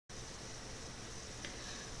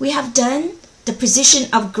we have done the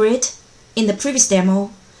position of grid in the previous demo.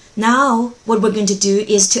 Now what we're going to do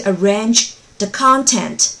is to arrange the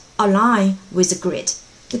content align with the grid.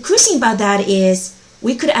 The cool thing about that is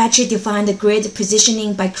we could actually define the grid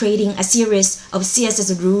positioning by creating a series of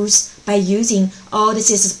CSS rules by using all the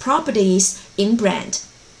CSS properties in Brand.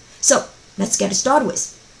 So let's get started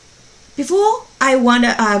with. Before I want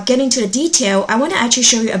to get into the detail, I want to actually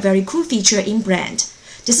show you a very cool feature in Brand.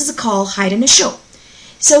 This is called Hide and Show.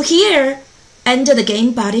 So here under the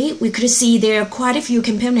game body, we could see there are quite a few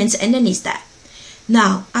components underneath that.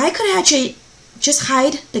 Now I could actually just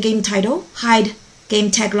hide the game title, hide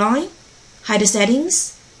game tagline, hide the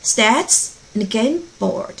settings, stats, and the game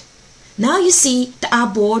board. Now you see the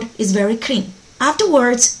artboard is very clean.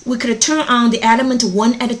 Afterwards, we could turn on the element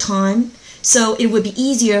one at a time, so it would be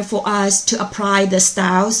easier for us to apply the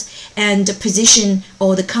styles and position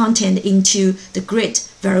all the content into the grid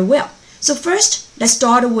very well. So first, let's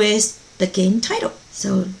start with the game title.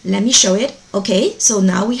 So let me show it. Okay, so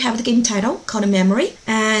now we have the game title called memory,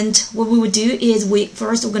 and what we would do is we're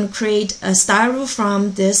going to create a style rule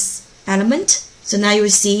from this element. So now you will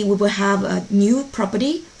see we will have a new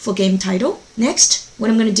property for game title. Next, what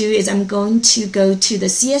I'm going to do is I'm going to go to the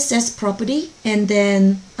CSS property and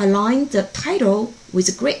then align the title with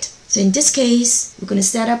the grid. So in this case, we're going to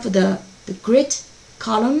set up the grid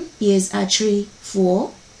column is actually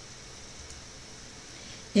 4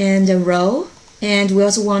 and the row, and we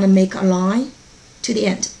also want to make a line to the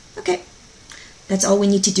end. Okay, that's all we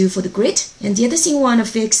need to do for the grid. And the other thing we want to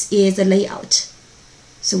fix is the layout.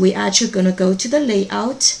 So we're actually going to go to the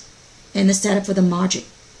layout and set up for the margin.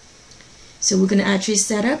 So we're going to actually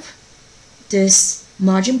set up this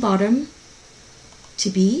margin bottom to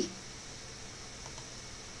be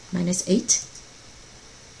 -8.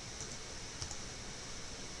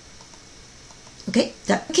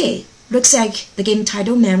 Okay, looks like the game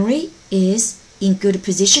title memory is in good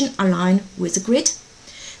position aligned with the grid.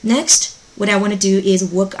 Next, what I want to do is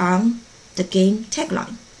work on the game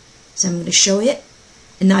tagline. So I'm going to show it,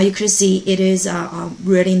 and now you can see it is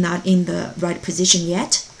really not in the right position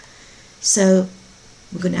yet. So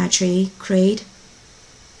we're going to actually create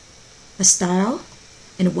a style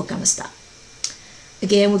and work on the style.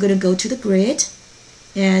 Again, we're going to go to the grid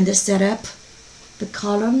and set up the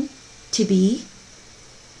column to be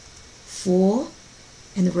 4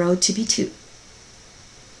 and the row to be 2.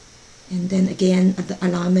 And then again, the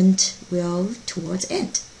alignment will towards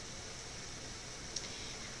end.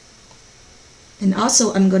 And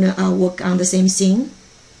also I'm going to work on the same thing,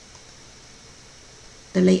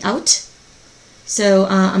 the layout. So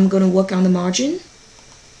I'm going to work on the margin.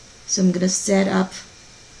 So I'm going to set up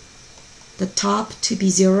the top to be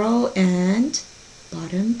 0 and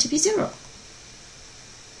bottom to be 0.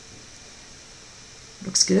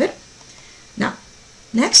 Looks good. Now,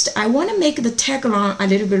 next I want to make the tagline a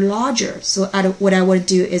little bit larger. So what I want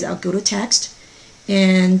to do is I'll go to text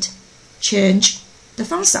and change the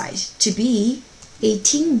font size to be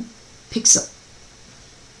 18 pixel.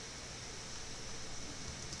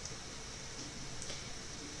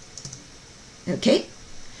 Okay,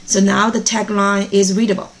 so now the tagline is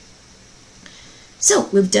readable. So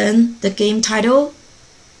we've done the game title,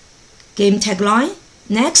 game tagline.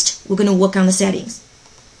 Next, we're going to work on the settings.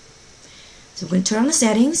 So we're going to turn on the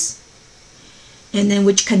settings, and then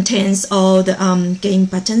which contains all the game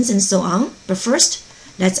buttons and so on. But first,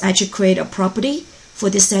 let's actually create a property for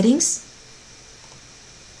the settings.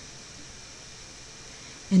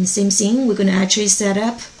 And the same thing, we're going to actually set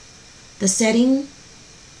up the setting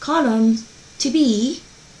column to be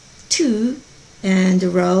 2 and the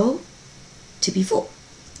row to be 4.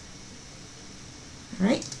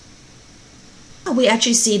 Alright. We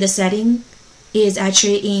actually see the setting is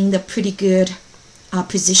actually in the pretty good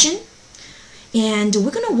position. And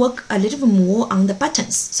we're going to work a little bit more on the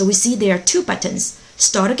buttons. So we see there are 2 buttons,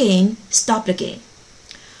 start a game, stop the game.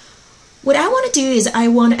 What I want to do is I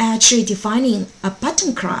want to actually defining a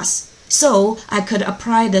button class, so I could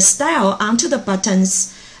apply the style onto the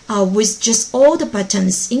buttons with just all the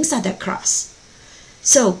buttons inside that class.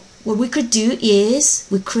 So what we could do is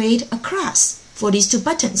we create a class for these 2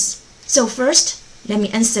 buttons. So first, let me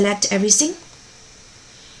unselect everything,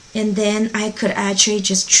 and then I could actually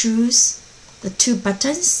just choose the 2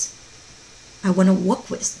 buttons I want to work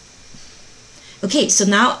with. Okay, so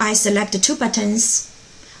now I select the 2 buttons.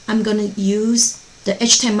 I'm going to use the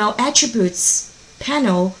HTML attributes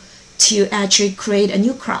panel to actually create a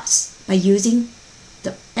new class by using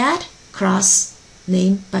the add class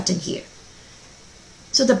name button here.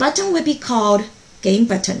 So the button will be called game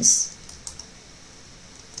buttons.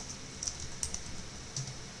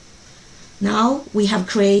 Now we have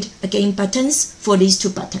created again buttons for these two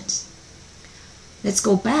buttons. Let's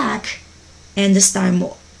go back and style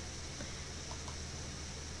more.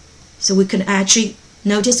 So we can actually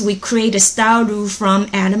notice we create a style rule from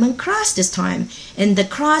element class this time. And the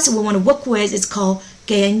class we want to work with is called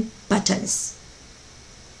game buttons.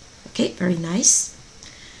 Okay, very nice.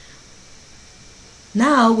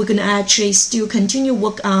 Now we're going to actually still continue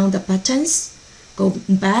work on the buttons. Go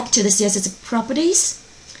back to the CSS properties.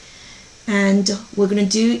 And what we're going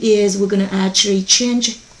to do is we're going to actually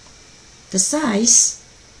change the size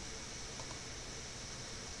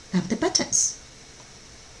of the buttons.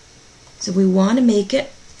 So we want to make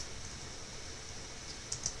it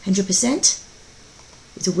 100%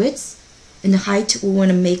 with the width, and the height we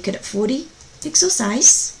want to make it 40 pixel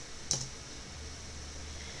size.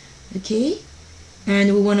 Okay,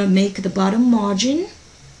 and we want to make the bottom margin,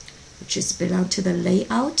 which is belong to the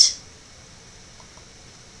layout,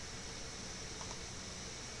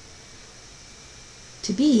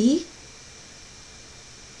 to be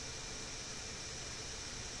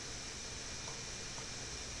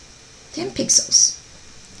 10 pixels.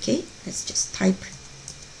 Okay, let's just type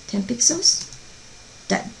 10 pixels.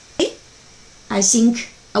 Done. Okay. I think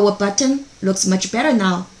our button looks much better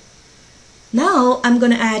now. Now I'm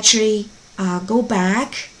going to actually go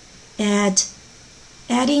back and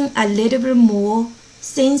adding a little bit more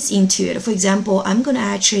things into it. For example, I'm going to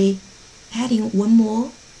actually adding one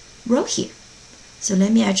more row here. So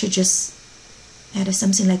let me actually just add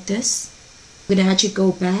something like this. We're going to actually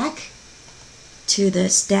go back to the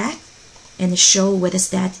stat and show where the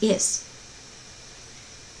stat is.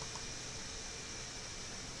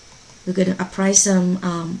 We're going to apply some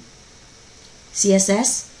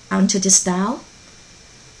CSS onto the style.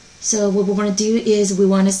 So what we want to do is we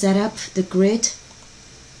want to set up the grid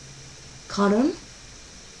column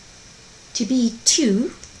to be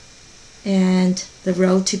 2 and the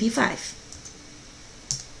row to be 5.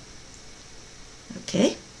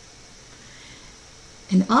 Okay.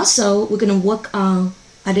 And also we're going to work on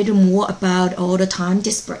a little more about all the time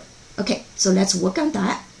display. Okay, so let's work on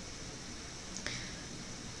that.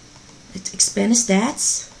 Let's expand the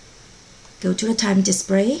stats. Go to the time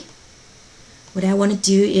display. What I want to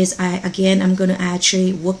do is I'm going to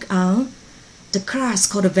actually work on the class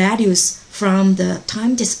called values from the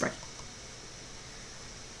time display.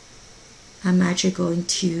 I'm actually going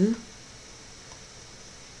to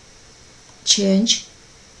change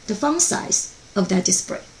the font size of that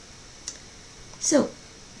display. So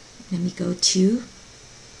let me go to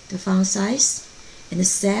the font size and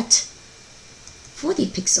set 40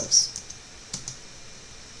 pixels.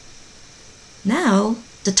 Now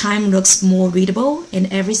the time looks more readable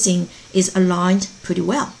and everything is aligned pretty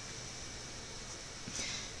well.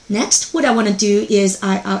 Next, what I want to do is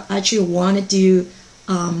I actually want to do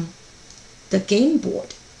the game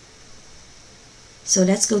board. So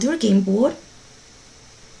let's go to our game board.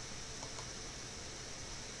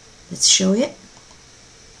 Let's show it.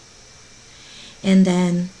 And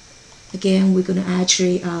then again, we're going to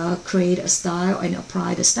actually create a style and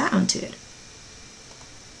apply the style onto it.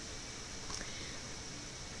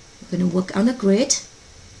 We're going to work on the grid.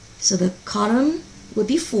 So the column will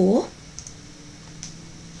be 4.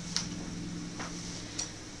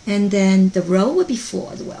 And then the row will be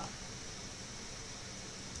 4 as well.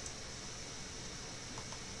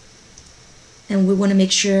 And we want to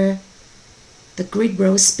make sure the grid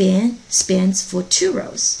row spans for 2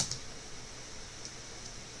 rows.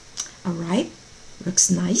 Alright, looks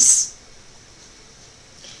nice.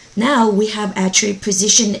 Now we have actually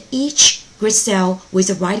positioned each grid cell with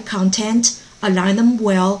the right content, align them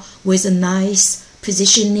well with a nice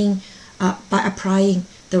positioning by applying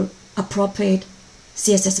the appropriate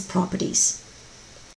CSS properties.